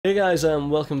Hey guys,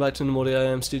 welcome back to Gnomoria. I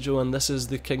am Steejo and this is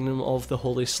the Kingdom of the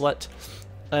Holy Slit.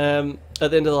 At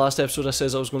the end of the last episode I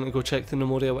said I was going to go check the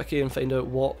Gnomoria wiki and find out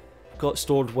what got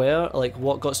stored where, like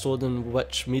what got stored in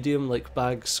which medium, like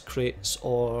bags, crates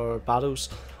or barrels.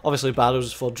 Obviously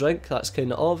barrels for drink, that's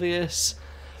kind of obvious.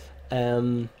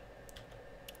 Type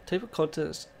of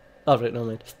context... oh right,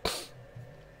 never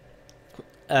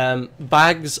mind.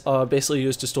 Bags are basically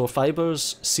used to store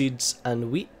fibres, seeds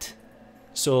and wheat.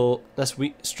 So this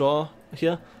wheat straw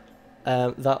here,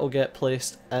 that will get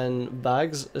placed in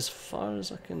bags as far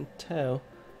as I can tell.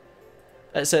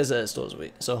 It says that it stores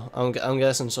wheat, so I'm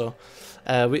guessing so.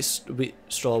 Wheat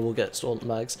straw will get stored in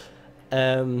bags.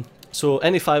 So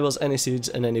any fibres, any seeds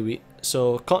and any wheat.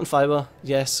 So cotton fibre,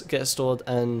 yes, gets stored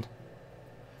in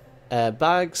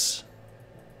bags,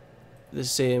 the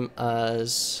same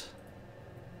as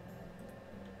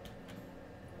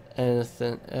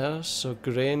anything else. So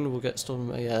grain will get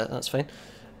stored in, yeah, that's fine.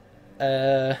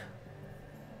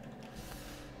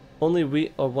 Only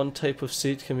wheat or one type of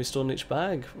seed can be stored in each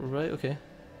bag. Right, okay.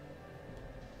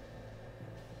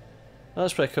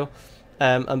 That's pretty cool.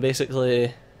 And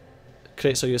basically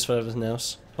crates are used for everything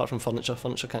else apart from furniture.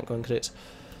 Furniture can't go in crates.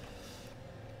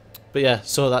 But yeah,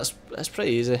 so that's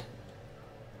pretty easy.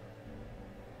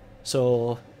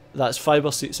 So that's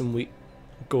fibre, seeds and wheat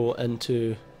go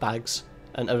into bags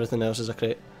and everything else is a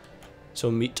crate.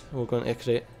 So meat will go into a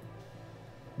crate.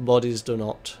 Bodies do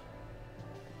not.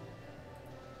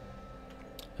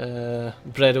 Bread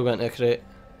will go into a crate.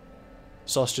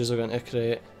 Sausages will go into a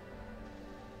crate.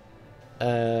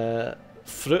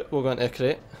 Fruit will go into a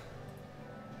crate.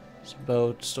 So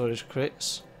build storage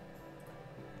crates.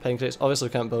 Pine crates. Obviously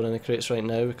we can't build any crates right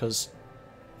now because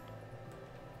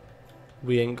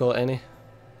we ain't got any.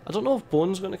 I don't know if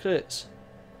bones go into crates.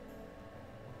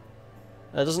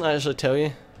 It doesn't actually tell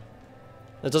you.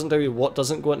 It doesn't tell you what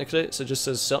doesn't go into crates, it just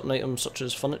says certain items such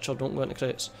as furniture don't go into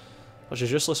crates. Which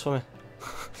is useless for me.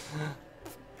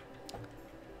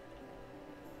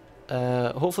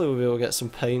 Hopefully we'll be able to get some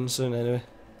pine soon anyway.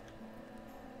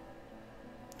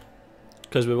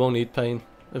 Because we will need pine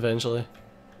eventually.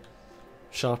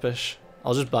 Sharpish.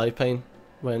 I'll just buy pine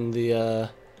when the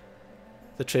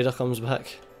trader comes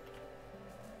back.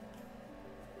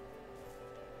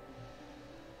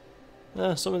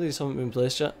 Yeah, some of these haven't been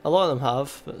placed yet. A lot of them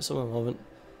have, but some of them haven't.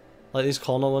 Like these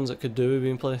corner ones that could do with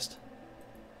being placed.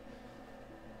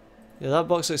 Yeah, that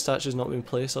bauxite statue's not been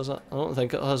placed, has it? I don't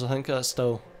think it has. I think that's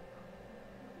still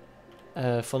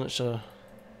furniture.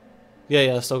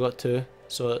 Yeah, I've still got two.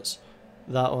 So it's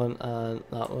that one and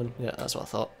that one. Yeah, that's what I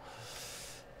thought.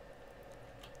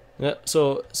 Yeah,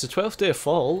 so it's the 12th day of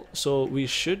fall, so we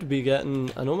should be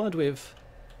getting a nomad wave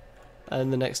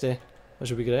in the next day, which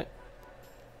would be great.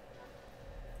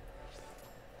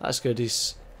 That's good,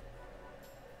 he's...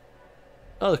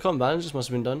 oh, the cotton bandages must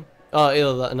have been done. Oh,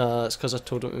 either that, nah, it's because I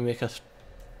told him to make a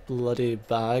bloody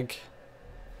bag.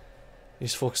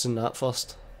 He's focusing that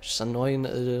first. It's just annoying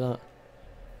that they do that.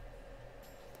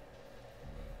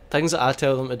 Things that I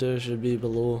tell them to do should be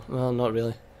below. Well, not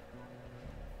really.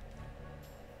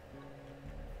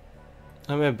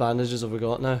 How many bandages have we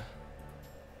got now?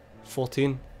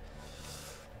 14.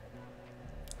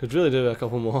 Could really do a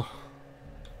couple more.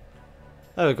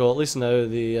 There we go, at least now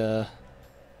the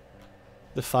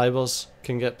fibres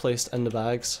can get placed in the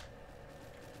bags.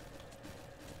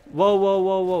 Whoa, whoa,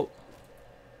 whoa, whoa.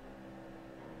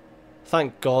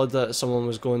 Thank God that someone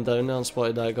was going down there and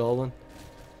spotted that goblin.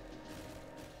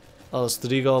 Oh, there's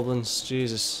 3 goblins,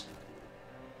 Jesus.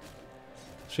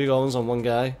 3 goblins on one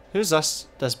guy. Who's this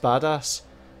badass?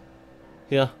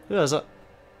 Here, who is it?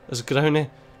 It's Growny.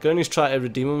 Growny's trying to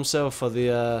redeem himself for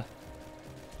the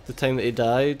time that he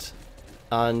died.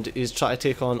 And he's trying to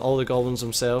take on all the goblins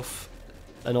himself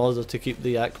in order to keep the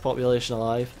yak population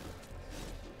alive.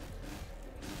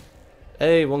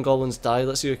 Hey, one goblin's died,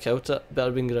 let's see who killed it. Better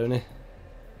have been Growny.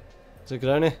 Is it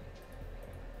Growny?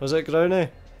 Was it Growny?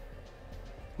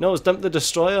 No, it's Dimp the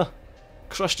Destroyer.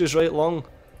 Crushed his right lung.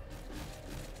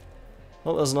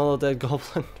 Oh, there's another dead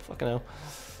goblin. Fucking hell.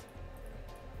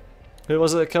 Who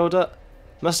was it that killed it?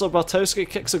 Mr. Bartowski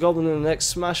kicks a goblin in the neck,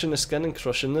 smashing the skin and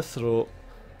crushing the throat.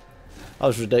 That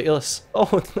was ridiculous.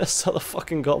 Oh, this other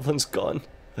fucking goblin's gone.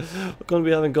 We're going to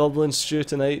be having goblin stew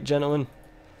tonight, gentlemen.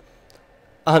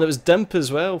 And it was Dimp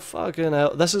as well. Fucking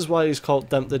hell. This is why he's called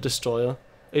Dimp the Destroyer.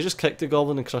 He just kicked the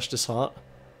goblin and crushed his heart.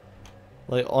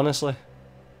 Like, honestly.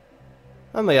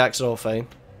 And my yaks are all fine.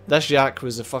 This yak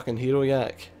was the fucking hero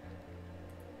yak.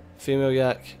 Female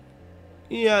yak.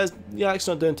 Yeah, yak's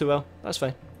not doing too well. That's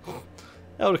fine.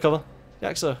 It'll recover.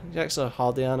 Yaks are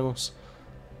hardy animals.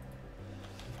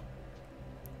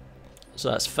 So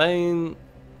that's fine.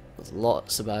 There's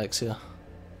lots of bags here.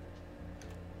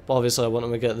 But obviously I want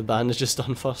them to get the bandages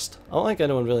done first. I don't think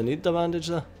anyone really need the bandage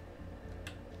there.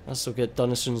 This will get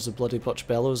done as soon as the bloody birch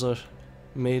bellows are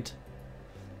made.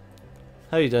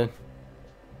 How you doing?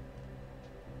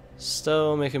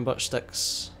 Still making birch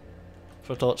sticks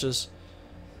for torches.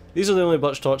 These are the only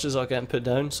birch torches that are getting put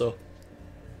down, so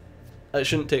it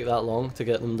shouldn't take that long to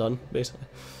get them done, basically.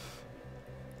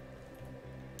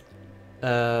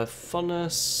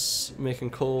 Furnace, making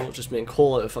coal, just making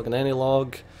coal out of fucking any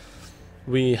log.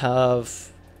 We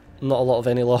have not a lot of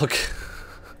any log,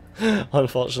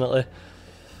 unfortunately.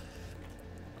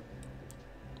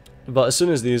 But as soon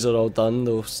as these are all done,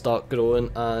 they'll start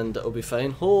growing and it'll be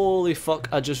fine. Holy fuck,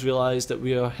 I just realised that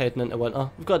we are heading into winter.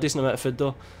 We've got a decent amount of food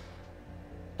though.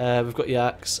 We've got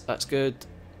yaks, that's good.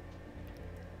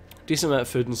 Decent amount of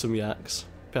food and some yaks.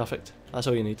 Perfect. That's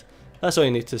all you need. That's all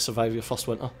you need to survive your first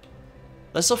winter.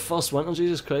 This is our first winter,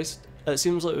 Jesus Christ. It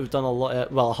seems like we've done a lot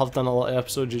of, well, I have done a lot of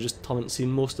episodes, you just haven't seen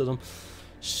most of them.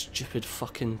 Stupid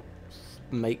fucking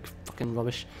mic fucking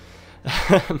rubbish.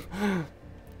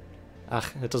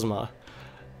 It doesn't matter.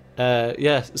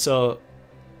 Yeah, so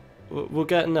we're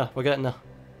getting there, we're getting there.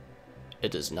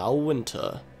 It is now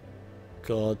winter.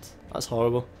 God, that's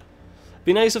horrible.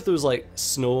 Be nice if there was like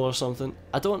snow or something.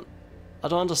 I don't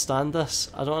understand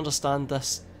this. I don't understand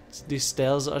these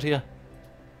stairs that are here.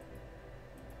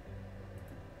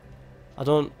 I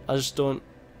just don't.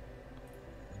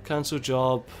 Cancel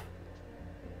job.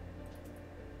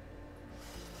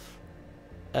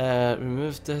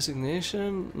 Remove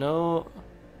designation? No.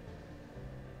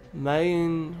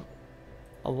 Mine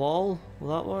a wall? Will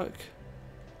that work?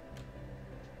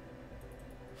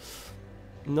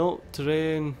 No,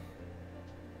 terrain.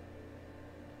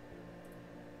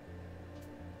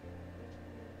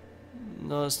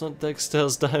 No, it's not dig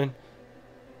stairs down.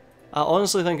 I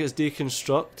honestly think it's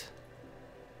deconstruct.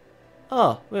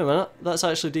 Oh, wait a minute. That's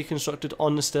actually deconstructed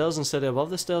on the stairs instead of above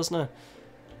the stairs now.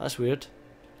 That's weird.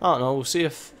 I don't know, we'll see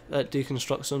if it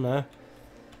deconstructs them now.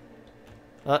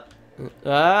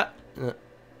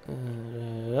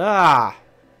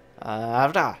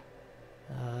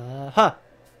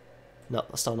 No,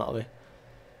 that's still not away.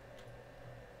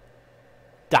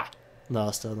 Da! No,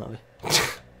 that's still not away.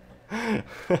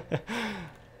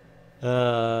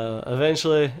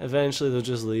 Eventually they'll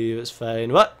just leave, it's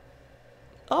fine. What?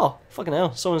 Oh, fucking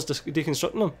hell, someone's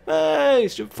deconstructing them. Hey,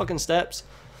 stupid fucking steps.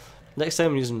 Next time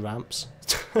I'm using ramps.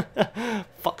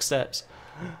 Fuck steps.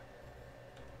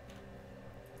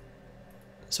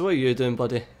 So what are you doing,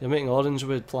 buddy? You're making orange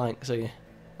wood planks, are you?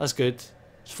 That's good.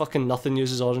 It's fucking nothing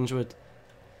uses orange wood.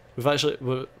 We've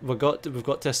got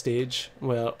to a stage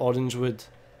where orange wood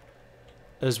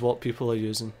is what people are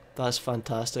using. That's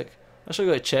fantastic. Actually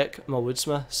got to check my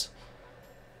woodsmiths.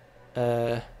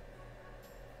 As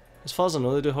far as I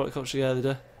know they do horticulture, yeah they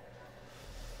do.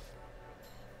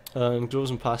 And groves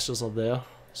and pastures are there,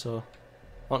 so I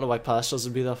don't know why pastures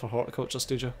would be there for horticulture,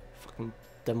 Steejo. Fucking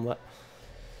dimwit.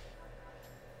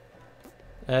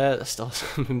 That still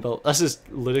hasn't been built. This is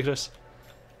ludicrous.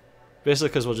 Basically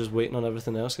because we're just waiting on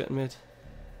everything else getting made.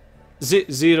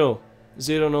 Zero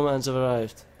nomads have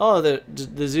arrived. Oh, the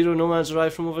 0 nomads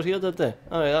arrived from over here, did they?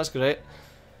 Alright, that's great.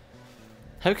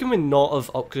 How can we not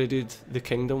have upgraded the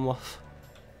kingdom with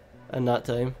in that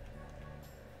time?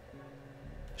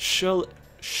 Surely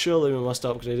we must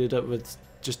have upgraded it with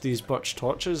just these birch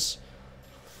torches.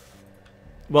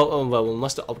 Well, we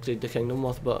must have upgraded the kingdom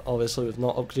with, but obviously we've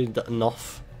not upgraded it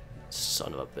enough.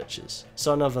 Son of a bitches.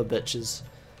 Son of a bitches.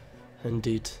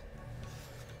 Indeed.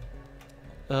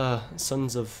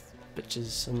 Sons of bitches,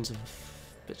 sons of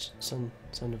bitch, son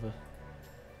of a...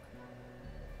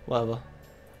 Whatever.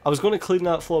 I was going to clean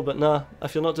that floor, but nah,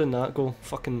 if you're not doing that, go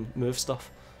fucking move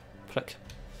stuff. Prick.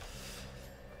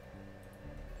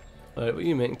 Alright, what are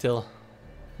you making, Taylor?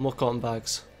 More cotton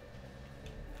bags.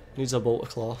 Needs a bolt of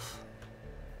cloth.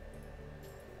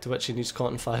 To which he needs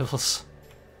cotton fibres.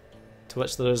 To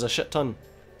which there is a shit ton.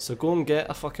 So go and get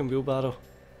a fucking wheelbarrow.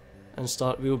 And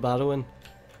start wheelbarrowing.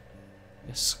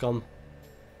 You scum.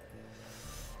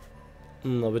 I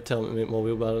would tell him to make more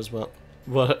wheelbarrows, but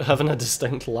we're having a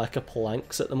distinct lack of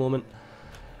planks at the moment.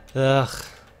 Ugh.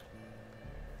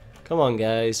 Come on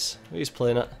guys, who's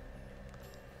playing it?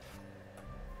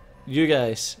 You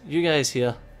guys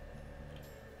here.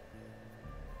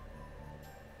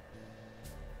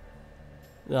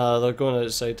 They're going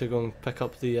outside to go and pick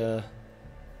up the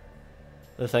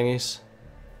thingies.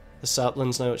 The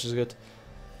saplings now, which is good.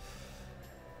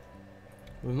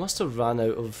 We must have ran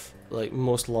out of like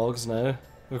most logs now.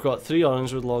 We've got 3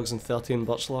 orangewood logs and 13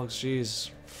 birch logs.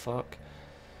 Jeez, fuck.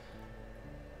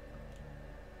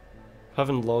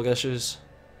 Having log issues.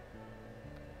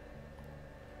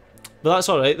 But that's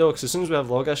alright though, because as soon as we have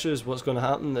log issues, what's going to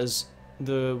happen is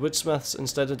the woodsmiths,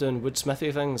 instead of doing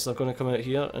woodsmithy things, they're going to come out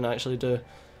here and actually do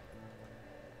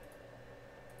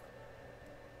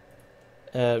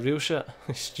real shit.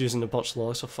 He's using the birch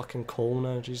logs for fucking coal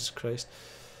now, Jesus Christ.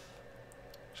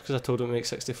 Just because I told him to make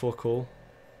 64 coal.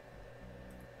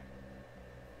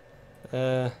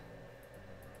 That's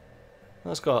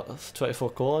got 24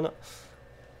 coal in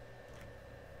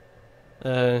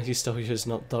it. He's still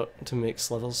using up dirt to make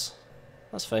slivers.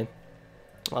 That's fine.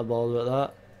 Not bothered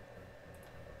about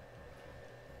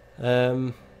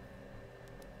that.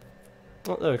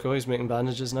 Oh, there we go, he's making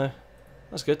bandages now.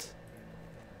 That's good.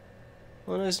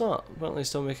 Oh no, he's not. Apparently he's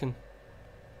still making...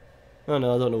 Oh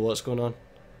no, I don't know what's going on.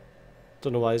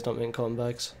 Don't know why he's not making cotton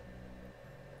bags.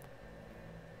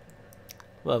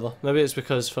 Whatever. Maybe it's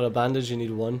because for a bandage you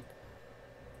need one.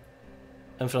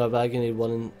 And for a bag you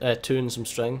need two and some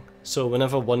string. So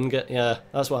whenever one yeah,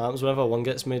 that's what happens. Whenever one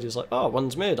gets made, he's like, oh,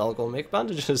 one's made, I'll go make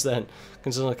bandages then.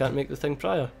 Considering I can't make the thing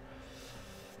prior.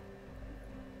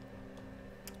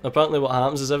 Apparently what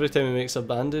happens is every time he makes a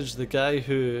bandage, the guy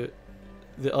who...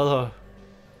 the other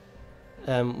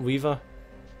weaver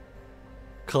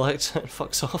collects it and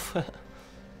fucks off with it.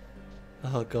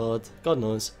 Oh god. God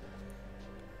knows.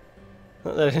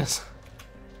 Oh, there he is.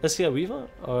 Is he a weaver?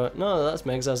 Or no, that's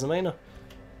Megs as the miner.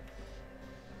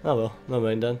 Oh well, never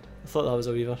mind then. I thought that was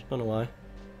a weaver, don't know why.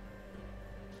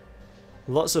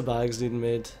 Lots of bags needing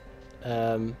made.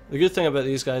 The good thing about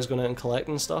these guys going out and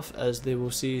collecting stuff is they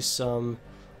will see some...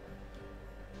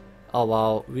 Oh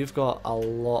wow, we've got a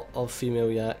lot of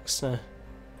female yaks now.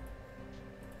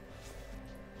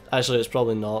 Actually it's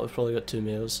probably not, we've probably got 2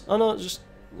 males. Oh no, just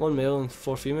 1 male and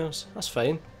 4 females. That's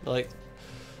fine. Like,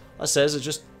 that says it's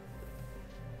just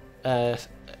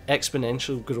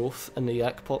exponential growth in the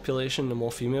yak population the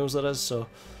more females there is, so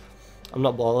I'm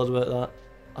not bothered about that.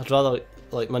 I'd rather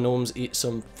like my gnomes eat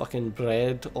some fucking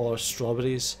bread or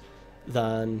strawberries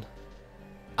than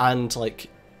and like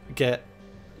get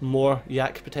more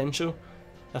yak potential,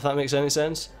 if that makes any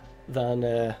sense, than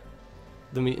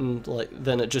them eating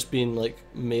than it just being like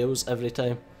males every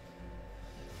time.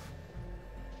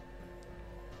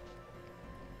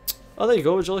 Oh, there you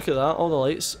go, would you look at that, all the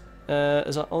lights.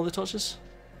 Is that all the torches?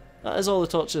 That is all the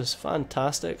torches,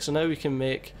 fantastic. So now we can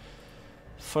make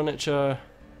furniture,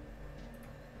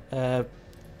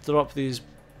 drop these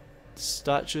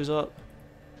statues up.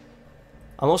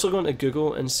 I'm also going to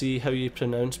Google and see how you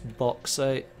pronounce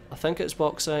bauxite. I think it's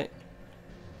bauxite.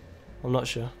 I'm not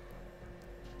sure.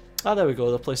 Ah, there we go,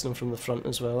 they're placing them from the front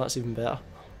as well, that's even better.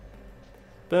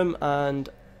 Boom, and...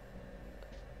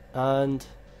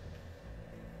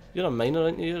 You're a miner,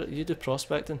 aren't you? You do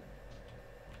prospecting.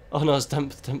 Oh no, it's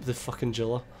Dimp the fucking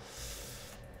jeweler.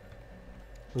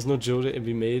 There's no jewellery to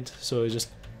be made, so he just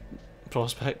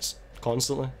prospects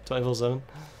constantly, 24/7.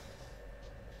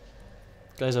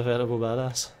 Guy's a veritable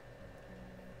badass.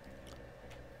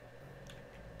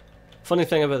 Funny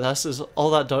thing about this is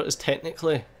all that dirt is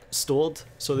technically stored,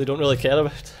 so they don't really care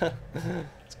about it.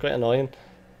 It's quite annoying.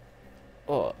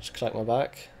 Oh, just cracked my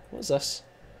back. What is this?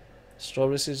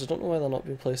 Strawberry seeds. I don't know why they're not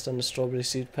being placed in the strawberry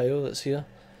seed pile that's here.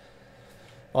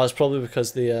 Oh, it's probably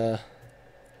because the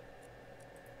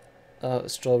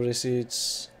strawberry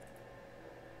seeds.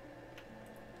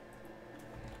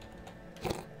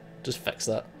 Just fix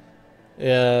that.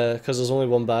 Yeah, because there's only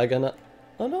 1 bag in it.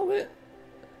 Oh no, wait.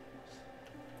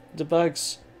 The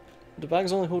bags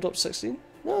only hold up 16?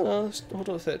 No, hold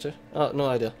up 32. Oh, no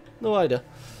idea. No idea.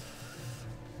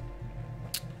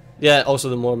 Yeah, also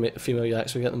the more female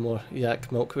yaks we get, the more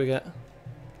yak milk we get.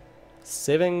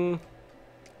 Saving.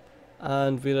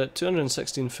 And we're at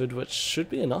 216 food, which should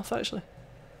be enough actually.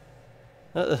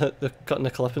 They're cutting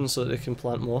the clippings so that they can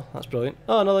plant more. That's brilliant.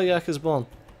 Oh, another yak is born.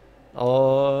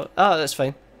 Oh, that's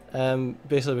fine.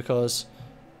 Basically because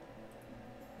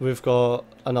we've got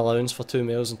an allowance for 2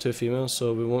 males and 2 females,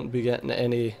 so we won't be getting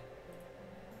any...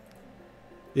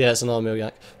 Yeah, it's another male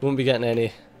yak. We won't be getting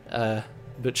any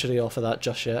butchery off of that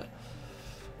just yet.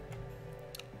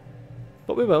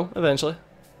 But we will, eventually.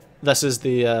 This is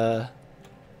the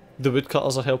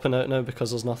woodcutters are helping out now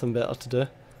because there's nothing better to do.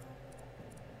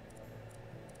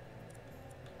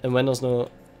 And when there's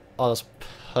no... Oh, there's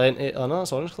plenty... Oh no,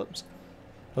 that's orange clippings.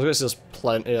 I was going to say there's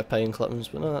plenty of pine clippings,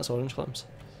 but no, that's orange clippings.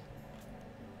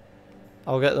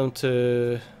 I'll get them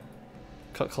to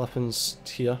cut clippings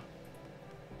here,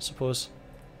 I suppose.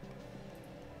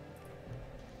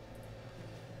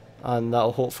 And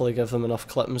that'll hopefully give them enough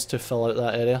clippings to fill out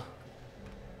that area.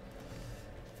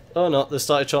 Oh no, they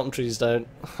started chopping trees down.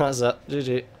 That's it,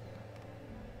 GG.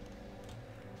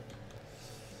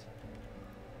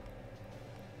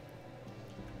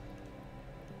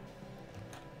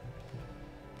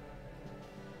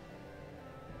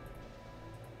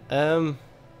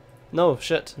 No,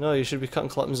 shit. No, you should be cutting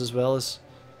clippings as well as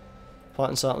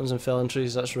planting saplings and felling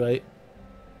trees, that's right.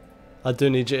 I do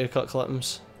need you to cut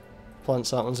clippings, plant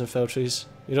saplings and fell trees.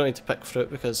 You don't need to pick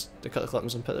fruit because they cut the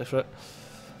clippings and pick the fruit.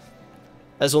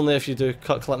 It's only if you do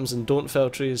cut clippings and don't fell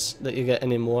trees that you get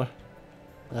any more.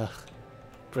 Ugh,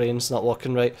 brain's not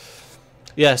working right.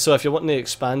 Yeah, so if you're wanting to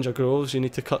expand your groves, you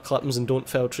need to cut clippings and don't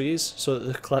fell trees so that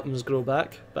the clippings grow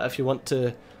back. But if you want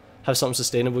to have something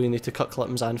sustainable, you need to cut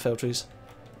clippings and fell trees.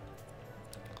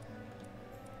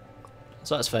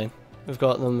 So that's fine. We've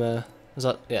got them, is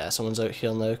that, yeah, someone's out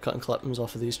here now cutting clippings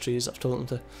off of these trees. I've told them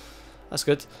to. That's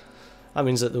good. That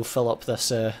means that they'll fill up this,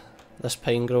 this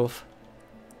pine grove.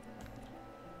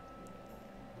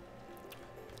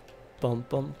 Bum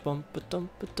bum bum ba dum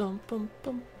ba dum bum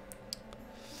bum.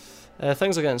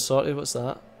 Things are getting sorted, what's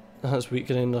that? That's wheat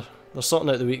grain. They're sorting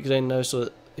out the wheat grain now so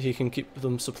that he can keep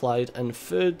them supplied in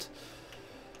food.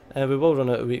 We will run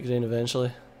out of wheat grain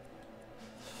eventually.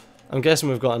 I'm guessing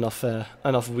we've got enough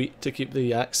enough wheat to keep the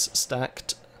yaks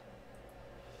stacked.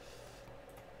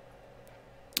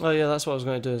 Oh yeah, that's what I was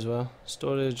going to do as well.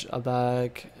 Storage, a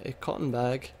bag, a cotton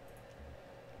bag,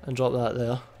 and drop that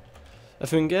there.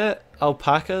 If we can get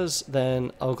alpacas,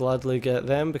 then I'll gladly get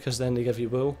them because then they give you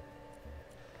wool.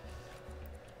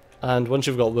 And once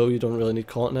you've got wool, you don't really need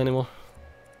cotton anymore.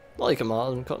 Not like it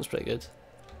matters, cotton's pretty good.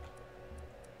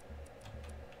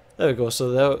 There we go,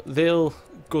 so they'll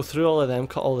go through all of them,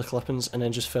 cut all the clippings, and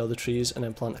then just fell the trees and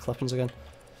then plant the clippings again.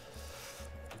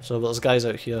 So there's guys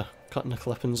out here cutting the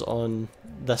clippings on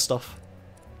this stuff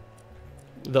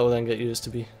that will then get used to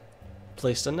be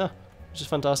placed in there, which is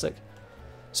fantastic.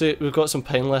 So we've got some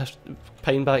pine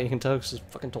back, you can tell, because the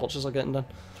fucking torches are getting done.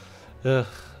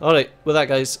 Alright, with that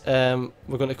guys,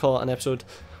 we're going to call it an episode.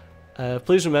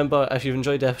 Please remember, if you've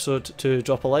enjoyed the episode, to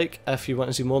drop a like. If you want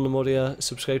to see more Gnomoria,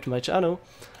 subscribe to my channel.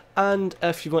 And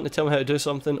if you want to tell me how to do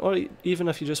something, or even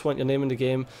if you just want your name in the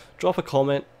game, drop a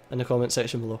comment in the comment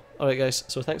section below. Alright guys,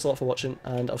 so thanks a lot for watching,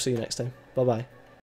 and I'll see you next time. Bye bye.